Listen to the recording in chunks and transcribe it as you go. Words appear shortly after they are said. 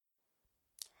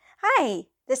Hi,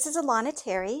 this is Alana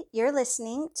Terry. You're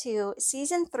listening to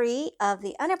Season 3 of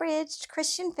the Unabridged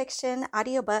Christian Fiction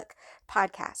Audiobook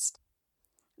Podcast.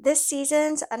 This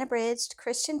season's unabridged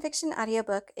Christian fiction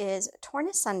audiobook is Torn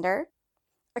Asunder,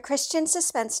 a Christian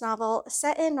suspense novel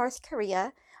set in North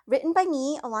Korea, written by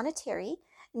me, Alana Terry,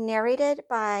 narrated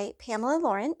by Pamela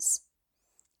Lawrence,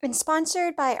 and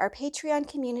sponsored by our Patreon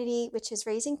community, which is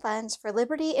raising funds for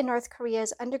liberty in North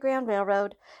Korea's Underground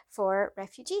Railroad for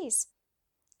refugees.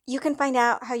 You can find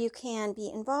out how you can be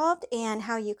involved and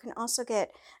how you can also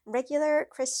get regular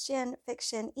Christian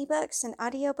fiction ebooks and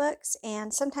audiobooks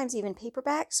and sometimes even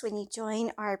paperbacks when you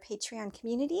join our Patreon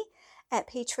community at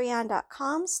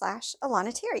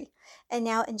patreon.com/Alana Terry. And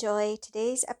now enjoy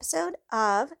today's episode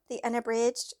of the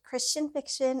Unabridged Christian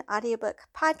Fiction Audiobook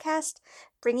Podcast,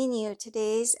 bringing you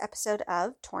today's episode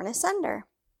of Torn Asunder.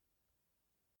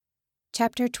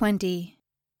 Chapter 20.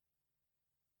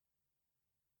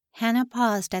 Hannah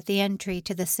paused at the entry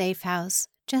to the safe house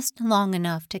just long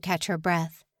enough to catch her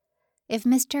breath. If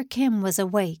Mr. Kim was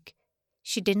awake,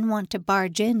 she didn't want to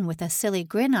barge in with a silly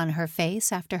grin on her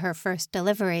face after her first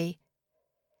delivery.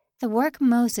 The work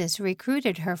Moses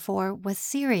recruited her for was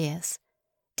serious,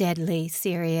 deadly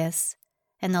serious,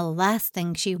 and the last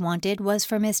thing she wanted was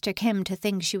for Mr. Kim to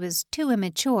think she was too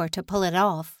immature to pull it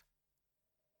off.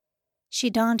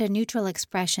 She donned a neutral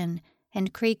expression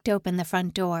and creaked open the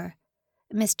front door.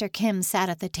 Mr. Kim sat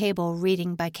at the table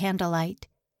reading by candlelight.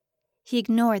 He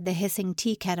ignored the hissing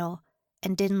tea kettle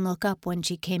and didn't look up when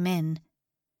she came in.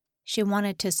 She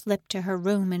wanted to slip to her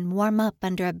room and warm up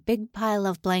under a big pile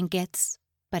of blankets,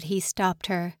 but he stopped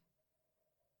her.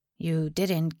 "You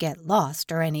didn't get lost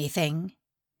or anything?"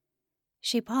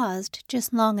 She paused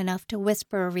just long enough to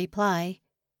whisper a reply.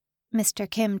 Mr.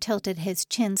 Kim tilted his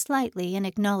chin slightly in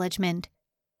acknowledgement.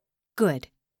 "Good."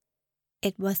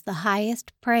 It was the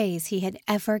highest praise he had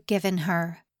ever given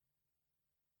her.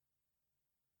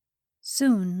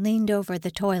 Soon leaned over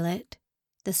the toilet.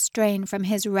 The strain from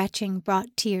his retching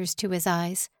brought tears to his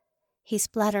eyes. He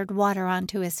splattered water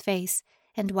onto his face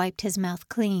and wiped his mouth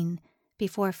clean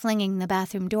before flinging the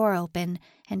bathroom door open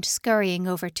and scurrying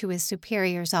over to his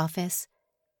superior's office.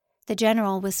 The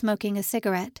general was smoking a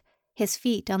cigarette, his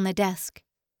feet on the desk.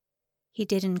 He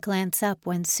didn't glance up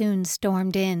when Soon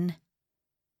stormed in.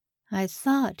 "I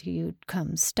thought you'd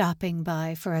come stopping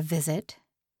by for a visit."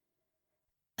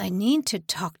 "I need to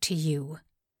talk to you."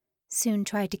 Soon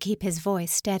tried to keep his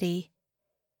voice steady.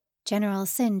 General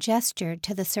Sin gestured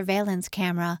to the surveillance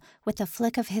camera with a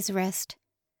flick of his wrist.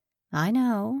 "I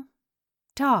know.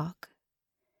 Talk."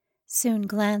 Soon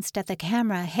glanced at the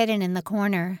camera hidden in the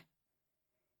corner.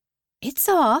 "It's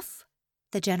off,"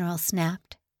 the general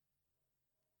snapped.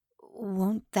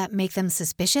 "Won't that make them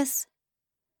suspicious?"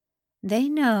 "They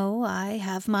know I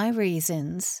have my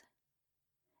reasons.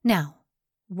 Now,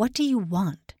 what do you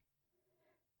want?"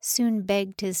 Soon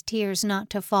begged his tears not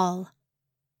to fall.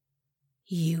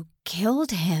 "You killed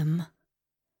him."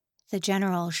 The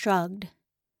general shrugged.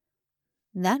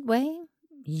 "That way,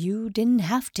 you didn't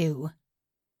have to."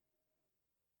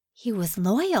 "He was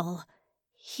loyal.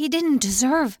 He didn't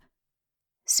deserve—"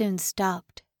 Soon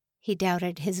stopped. He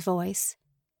doubted his voice.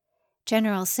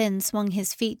 General Sin swung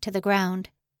his feet to the ground.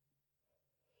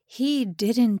 "He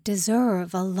didn't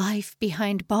deserve a life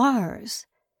behind bars.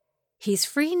 He's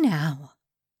free now."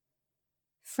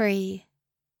 Free.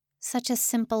 Such a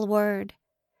simple word,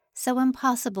 so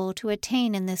impossible to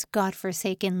attain in this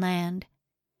God-forsaken land.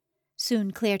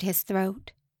 Soon cleared his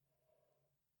throat.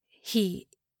 He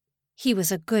was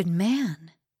a good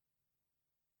man."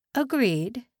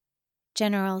 "Agreed."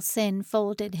 General Sin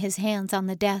folded his hands on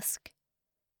the desk.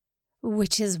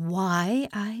 "Which is why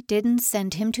I didn't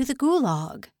send him to the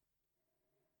gulag."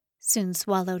 Soon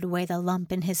swallowed away the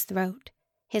lump in his throat.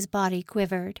 His body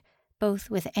quivered, both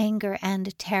with anger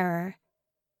and terror.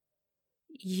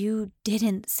 "You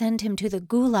didn't send him to the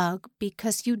gulag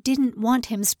because you didn't want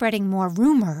him spreading more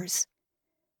rumors."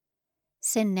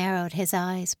 Sin narrowed his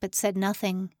eyes but said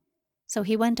nothing, so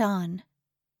he went on.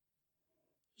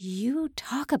 "You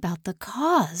talk about the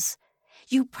cause.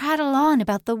 You prattle on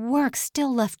about the work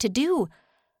still left to do.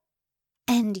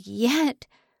 And yet,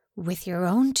 with your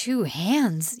own two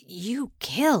hands, you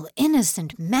kill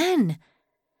innocent men.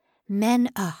 Men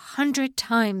 100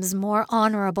 times more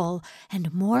honorable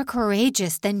and more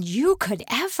courageous than you could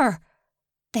ever,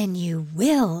 than you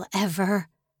will ever."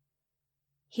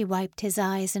 He wiped his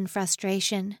eyes in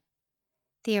frustration.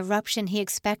 The eruption he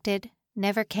expected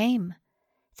never came.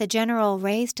 The general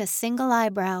raised a single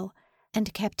eyebrow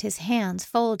and kept his hands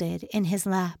folded in his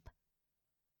lap.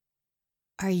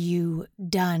 "Are you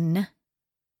done?"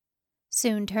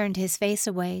 Soon turned his face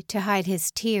away to hide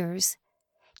his tears.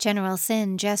 General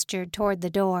Sin gestured toward the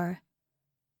door.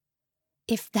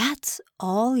 "If that's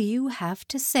all you have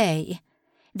to say,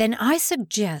 then I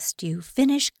suggest you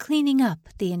finish cleaning up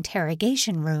the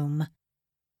interrogation room."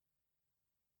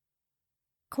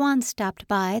 Quan stopped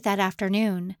by that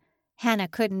afternoon. Hannah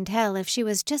couldn't tell if she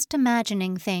was just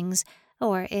imagining things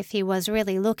or if he was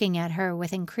really looking at her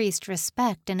with increased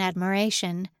respect and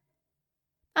admiration.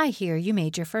 "I hear you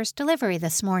made your first delivery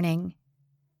this morning."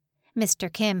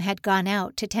 Mr. Kim had gone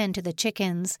out to tend to the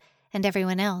chickens, and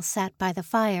everyone else sat by the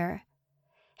fire.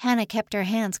 Hannah kept her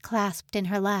hands clasped in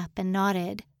her lap and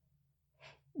nodded.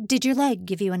 "Did your leg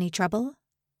give you any trouble?"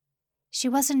 She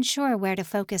wasn't sure where to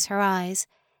focus her eyes.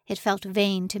 It felt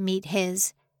vain to meet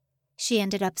his. She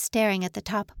ended up staring at the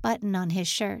top button on his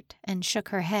shirt and shook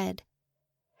her head.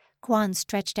 Quan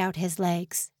stretched out his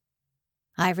legs.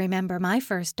 "I remember my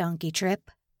first donkey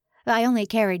trip. I only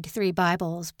carried 3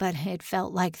 Bibles, but it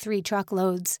felt like 3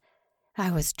 truckloads. I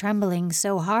was trembling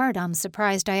so hard I'm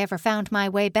surprised I ever found my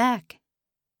way back."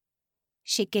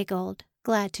 She giggled,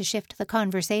 glad to shift the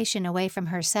conversation away from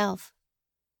herself.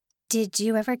 "Did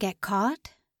you ever get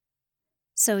caught?"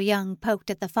 So Young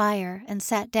poked at the fire and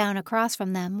sat down across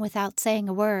from them without saying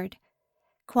a word.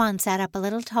 Quan sat up a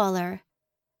little taller.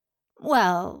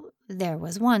 "Well, there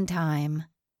was one time."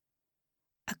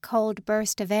 A cold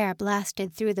burst of air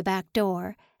blasted through the back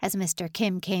door as Mr.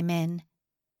 Kim came in.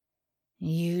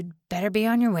 "You'd better be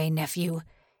on your way, nephew.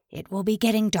 It will be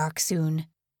getting dark soon."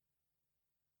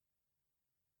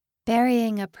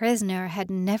 Burying a prisoner had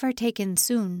never taken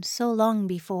Soon so long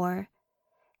before.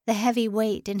 The heavy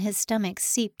weight in his stomach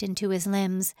seeped into his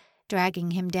limbs,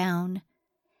 dragging him down.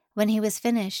 When he was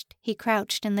finished, he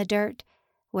crouched in the dirt,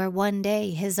 where one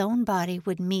day his own body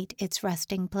would meet its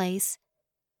resting place.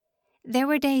 There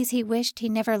were days he wished he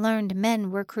never learned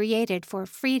men were created for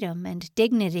freedom and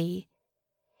dignity.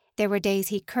 There were days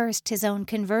he cursed his own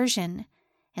conversion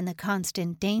and the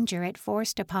constant danger it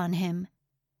forced upon him.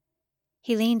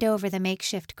 He leaned over the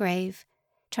makeshift grave,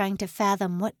 trying to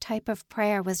fathom what type of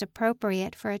prayer was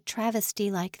appropriate for a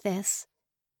travesty like this.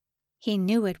 He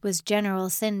knew it was General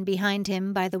Sin behind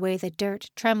him by the way the dirt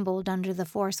trembled under the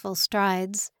forceful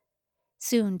strides.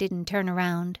 Soon didn't turn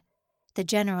around. The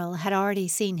general had already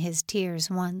seen his tears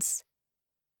once.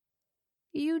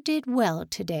 "You did well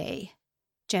today."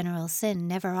 General Sin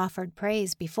never offered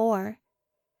praise before.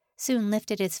 Soon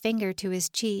lifted his finger to his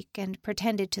cheek and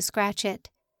pretended to scratch it.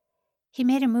 He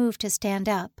made a move to stand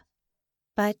up,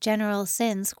 but General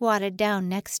Sin squatted down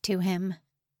next to him.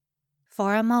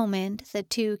 For a moment, the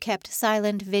two kept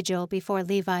silent vigil before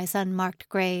Levi's unmarked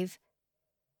grave.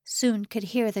 Soon could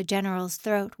hear the general's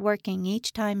throat working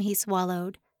each time he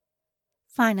swallowed.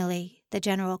 Finally, the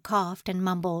general coughed and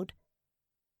mumbled,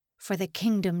 "For the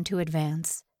kingdom to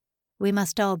advance, we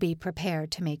must all be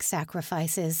prepared to make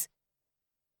sacrifices."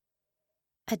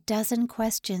 A dozen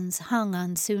questions hung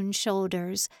on Soon's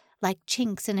shoulders like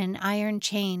chinks in an iron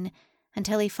chain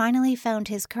until he finally found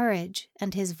his courage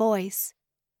and his voice.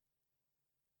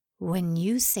 "When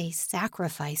you say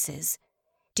sacrifices,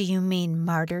 do you mean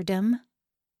martyrdom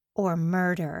or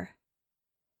murder?"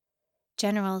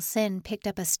 General Sin picked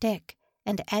up a stick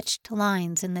and etched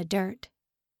lines in the dirt.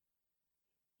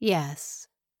 "Yes."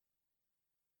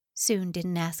 Soon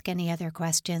didn't ask any other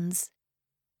questions.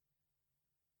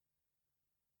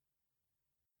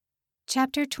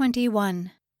 Chapter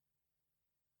 21.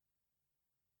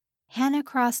 Hannah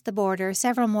crossed the border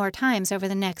several more times over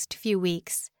the next few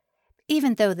weeks.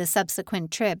 Even though the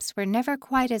subsequent trips were never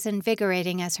quite as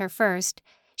invigorating as her first,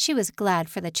 she was glad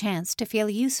for the chance to feel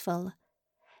useful.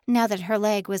 Now that her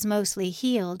leg was mostly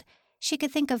healed, she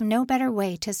could think of no better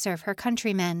way to serve her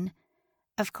countrymen.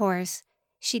 Of course,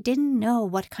 she didn't know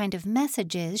what kind of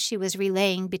messages she was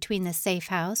relaying between the safe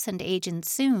house and Agent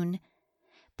Soon,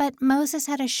 but Moses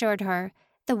had assured her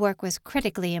the work was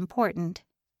critically important.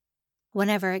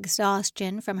 Whenever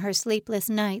exhaustion from her sleepless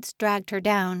nights dragged her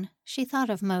down, she thought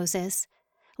of Moses.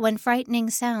 When frightening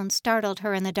sounds startled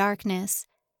her in the darkness,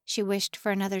 she wished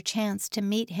for another chance to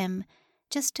meet him,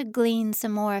 just to glean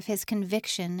some more of his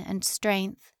conviction and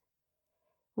strength.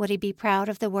 Would he be proud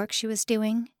of the work she was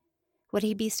doing? Would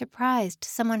he be surprised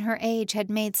someone her age had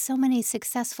made so many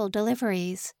successful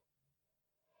deliveries?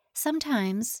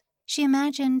 Sometimes she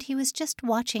imagined he was just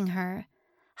watching her,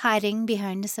 hiding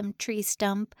behind some tree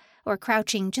stump or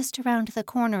crouching just around the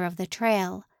corner of the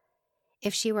trail.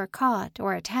 If she were caught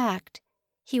or attacked,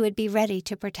 he would be ready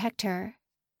to protect her.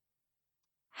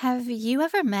 "Have you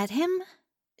ever met him?"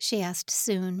 she asked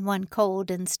Soon one cold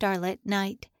and starlit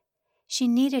night. She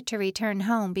needed to return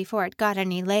home before it got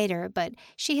any later, but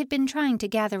she had been trying to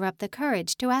gather up the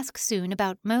courage to ask Soon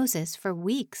about Moses for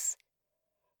weeks.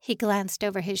 He glanced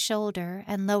over his shoulder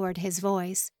and lowered his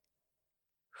voice.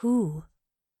 Who?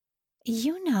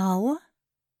 You know.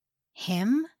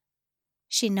 Him?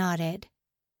 She nodded.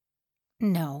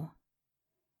 No.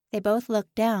 They both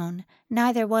looked down,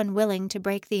 neither one willing to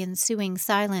break the ensuing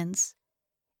silence.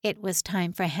 It was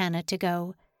time for Hannah to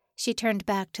go. She turned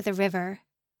back to the river.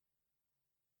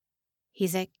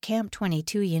 He's at Camp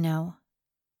 22, you know.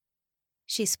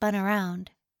 She spun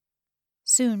around.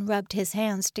 Soon rubbed his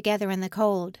hands together in the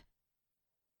cold.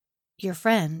 Your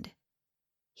friend.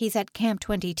 He's at Camp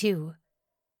 22.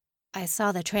 I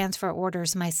saw the transfer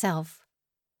orders myself.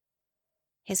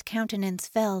 His countenance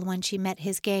fell when she met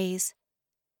his gaze.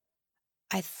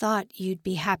 I thought you'd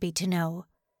be happy to know.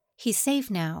 He's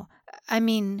safe now. I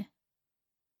mean...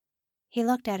 He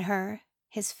looked at her,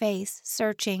 his face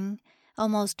searching,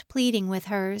 almost pleading with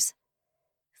hers.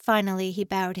 Finally, he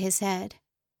bowed his head.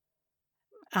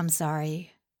 I'm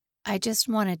sorry. I just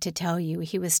wanted to tell you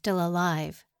he was still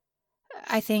alive.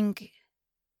 I think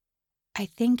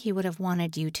he would have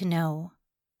wanted you to know.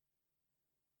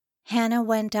 Hannah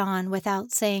went on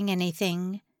without saying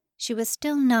anything. She was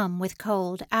still numb with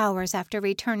cold hours after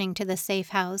returning to the safe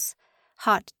house.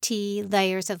 Hot tea,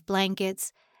 layers of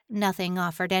blankets, nothing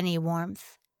offered any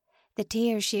warmth. The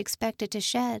tears she expected to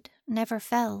shed never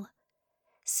fell.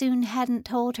 Soon hadn't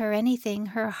told her anything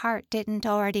her heart didn't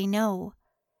already know,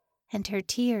 and her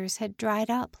tears had dried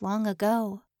up long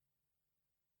ago.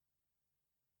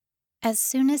 As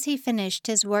soon as he finished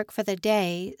his work for the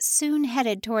day, Soon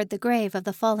headed toward the grave of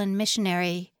the fallen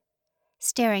missionary.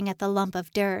 Staring at the lump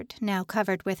of dirt, now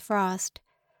covered with frost,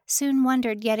 Soon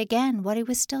wondered yet again what he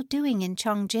was still doing in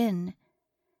Chongjin.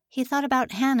 He thought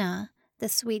about Hannah, the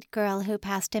sweet girl who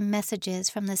passed him messages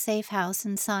from the safe house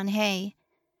in Sanhei,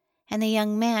 and the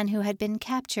young man who had been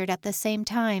captured at the same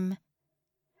time.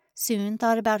 Soon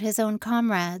thought about his own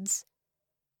comrades.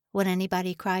 Would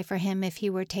anybody cry for him if he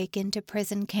were taken to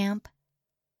prison camp?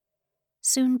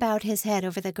 Soon bowed his head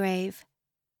over the grave.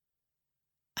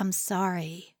 I'm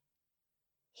sorry.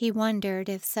 He wondered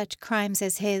if such crimes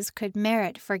as his could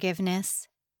merit forgiveness.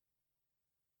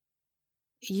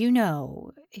 You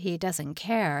know, he doesn't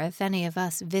care if any of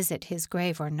us visit his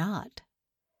grave or not.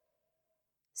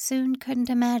 Soon couldn't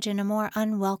imagine a more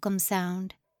unwelcome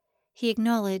sound. He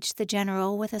acknowledged the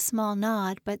general with a small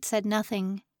nod, but said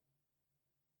nothing.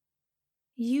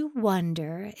 You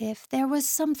wonder if there was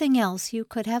something else you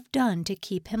could have done to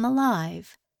keep him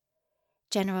alive,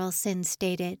 General Sin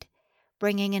stated,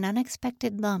 bringing an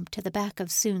unexpected lump to the back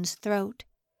of Soon's throat.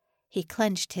 He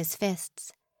clenched his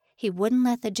fists. He wouldn't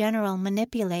let the general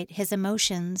manipulate his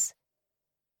emotions.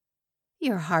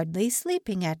 You're hardly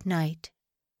sleeping at night,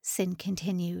 Sin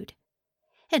continued,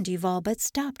 and you've all but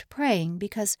stopped praying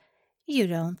because you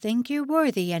don't think you're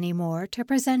worthy anymore to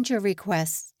present your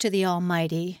requests to the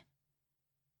Almighty.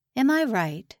 Am I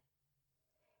right?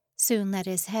 Soon let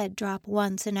his head drop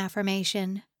once in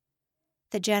affirmation.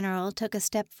 The general took a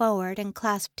step forward and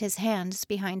clasped his hands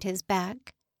behind his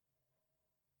back.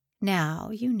 Now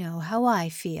you know how I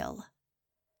feel.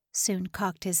 Soon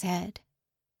cocked his head.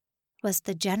 Was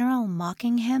the general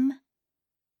mocking him?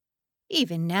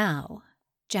 Even now,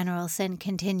 General Sin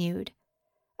continued,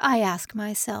 I ask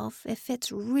myself if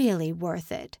it's really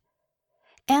worth it.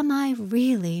 Am I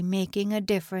really making a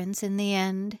difference in the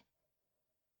end?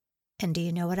 And do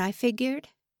you know what I figured?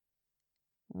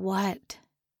 What?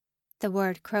 The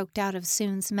word croaked out of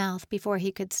Soon's mouth before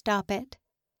he could stop it.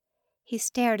 He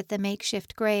stared at the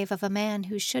makeshift grave of a man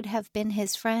who should have been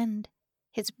his friend,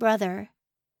 his brother.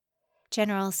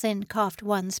 General Sin coughed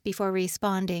once before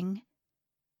responding.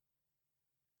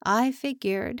 I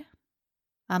figured.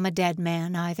 I'm a dead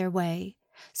man either way,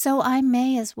 so I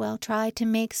may as well try to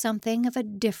make something of a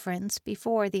difference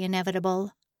before the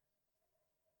inevitable.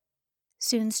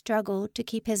 Soon struggled to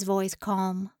keep his voice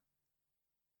calm.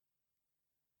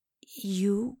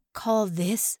 You call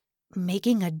this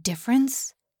making a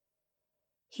difference?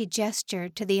 He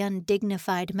gestured to the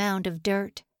undignified mound of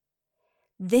dirt.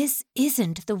 This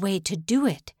isn't the way to do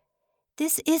it.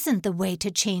 This isn't the way to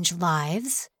change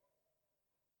lives.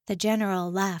 The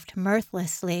general laughed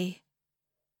mirthlessly.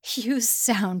 You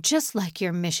sound just like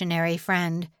your missionary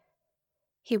friend.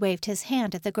 He waved his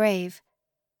hand at the grave.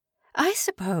 I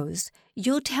suppose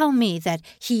you'll tell me that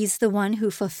he's the one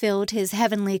who fulfilled his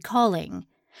heavenly calling,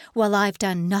 while I've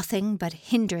done nothing but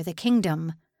hinder the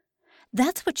kingdom.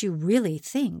 That's what you really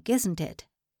think, isn't it?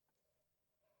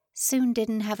 Soon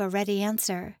didn't have a ready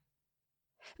answer.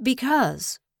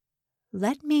 Because,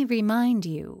 let me remind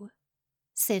you,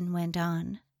 Sin went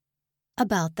on,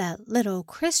 about that little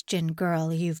Christian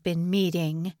girl you've been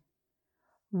meeting.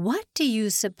 What do you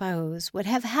suppose would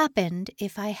have happened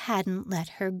if I hadn't let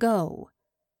her go?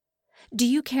 Do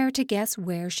you care to guess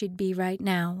where she'd be right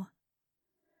now?"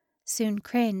 Soon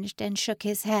cringed and shook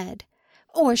his head.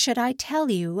 "Or should I tell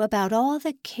you about all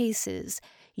the cases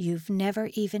you've never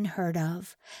even heard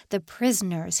of? The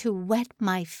prisoners who wet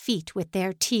my feet with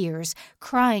their tears,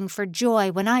 crying for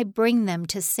joy when I bring them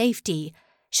to safety.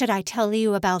 Should I tell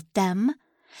you about them?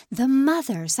 The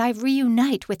mothers I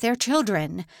reunite with their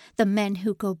children. The men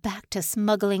who go back to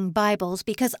smuggling Bibles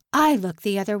because I look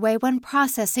the other way when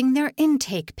processing their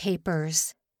intake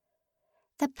papers.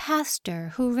 The pastor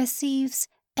who receives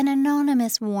an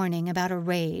anonymous warning about a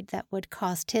raid that would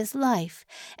cost his life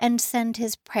and send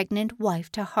his pregnant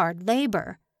wife to hard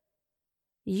labor.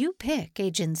 You pick,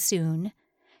 Agent Soon.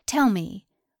 Tell me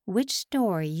which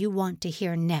story you want to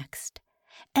hear next,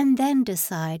 and then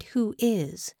decide who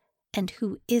is and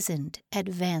who isn't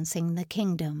advancing the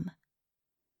kingdom."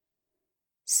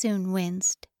 Soon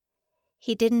winced.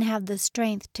 He didn't have the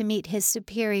strength to meet his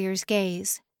superior's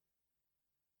gaze.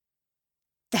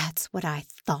 "That's what I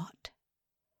thought."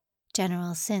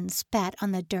 General Sin spat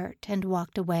on the dirt and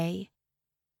walked away.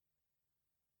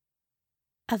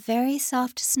 A very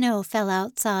soft snow fell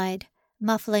outside,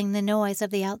 muffling the noise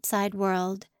of the outside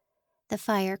world. The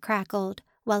fire crackled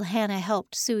while Hannah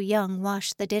helped Sue Young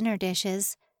wash the dinner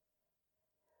dishes.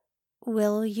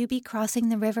 "Will you be crossing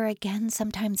the river again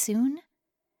sometime soon?"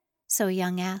 So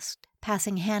Young asked,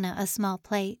 passing Hannah a small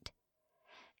plate.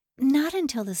 "Not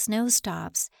until the snow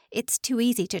stops. It's too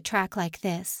easy to track like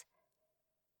this."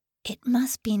 "It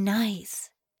must be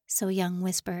nice," So Young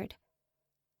whispered.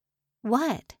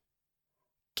 "What?"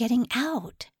 "Getting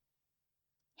out."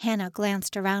 Hannah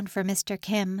glanced around for Mr.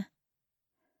 Kim.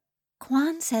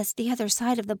 "Kwan says the other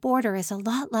side of the border is a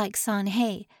lot like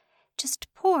Sanhe,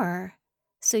 just poorer,"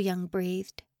 So Young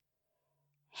breathed.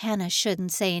 Hannah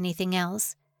shouldn't say anything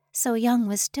else. So Young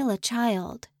was still a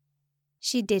child.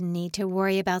 She didn't need to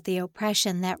worry about the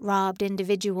oppression that robbed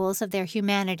individuals of their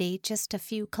humanity just a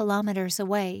few kilometers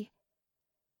away.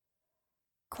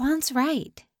 "Kwan's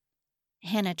right."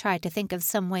 Hannah tried to think of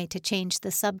some way to change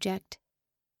the subject.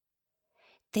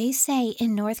 "They say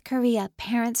in North Korea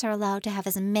parents are allowed to have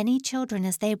as many children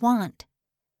as they want."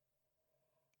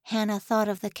 Hannah thought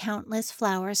of the countless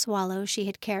flower swallows she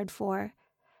had cared for.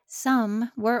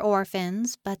 Some were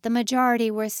orphans, but the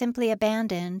majority were simply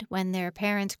abandoned when their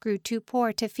parents grew too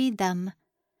poor to feed them.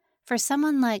 For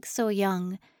someone like So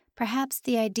Young, perhaps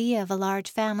the idea of a large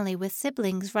family with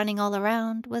siblings running all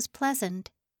around was pleasant.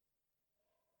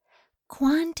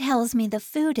 "Kwan tells me the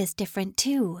food is different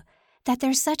too, that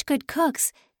they're such good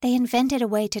cooks they invented a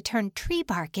way to turn tree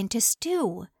bark into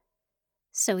stew."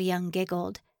 So Young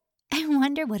giggled. "I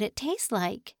wonder what it tastes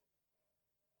like."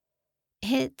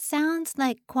 "It sounds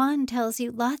like Kwan tells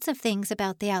you lots of things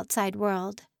about the outside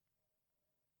world."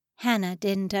 Hannah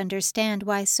didn't understand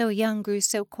why So Young grew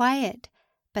so quiet,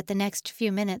 but the next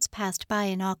few minutes passed by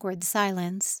in awkward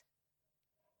silence.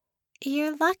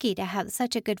 "You're lucky to have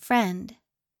such a good friend."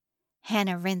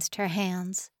 Hannah rinsed her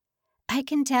hands. "I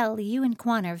can tell you and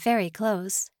Kwan are very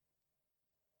close."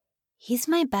 "He's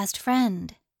my best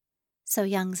friend." So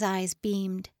Young's eyes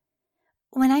beamed.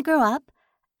 "When I grow up,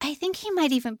 I think he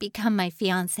might even become my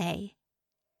fiancé."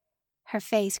 Her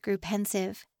face grew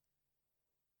pensive.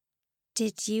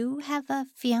 "Did you have a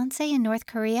fiancé in North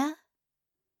Korea?"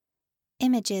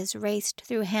 Images raced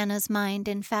through Hannah's mind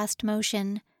in fast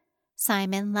motion.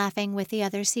 Simon laughing with the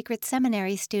other secret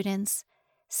seminary students.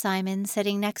 Simon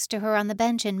sitting next to her on the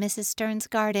bench in Mrs. Stern's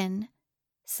garden.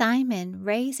 Simon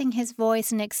raising his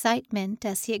voice in excitement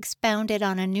as he expounded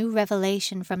on a new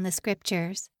revelation from the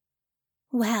scriptures.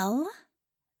 "Well,"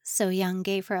 So Young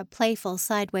gave her a playful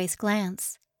sideways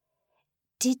glance.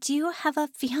 "Did you have a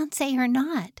fiancé or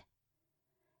not?"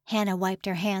 Hannah wiped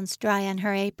her hands dry on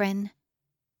her apron.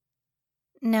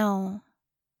 No,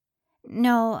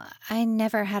 I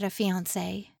never had a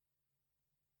fiancé."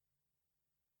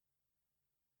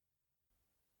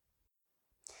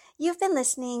 You've been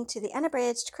listening to the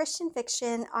Unabridged Christian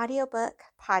Fiction audiobook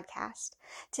podcast.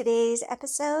 Today's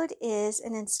episode is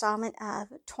an installment of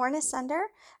Torn Asunder,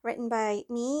 written by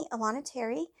me, Alana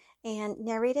Terry, and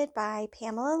narrated by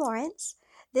Pamela Lawrence.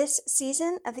 This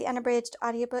season of the Unabridged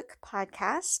audiobook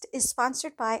podcast is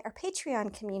sponsored by our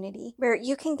Patreon community, where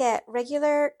you can get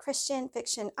regular Christian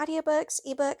fiction audiobooks,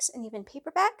 ebooks, and even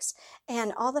paperbacks.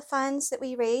 And all the funds that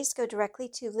we raise go directly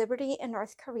to Liberty in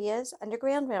North Korea's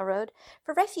Underground Railroad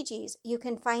for refugees. You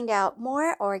can find out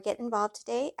more or get involved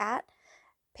today at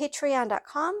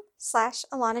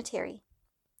patreon.com/Alana Terry.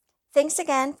 Thanks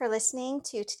again for listening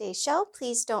to today's show.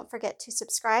 Please don't forget to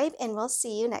subscribe, and we'll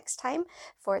see you next time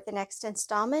for the next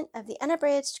installment of the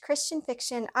Unabridged Christian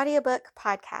Fiction audiobook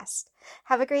podcast.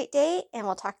 Have a great day, and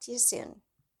we'll talk to you soon.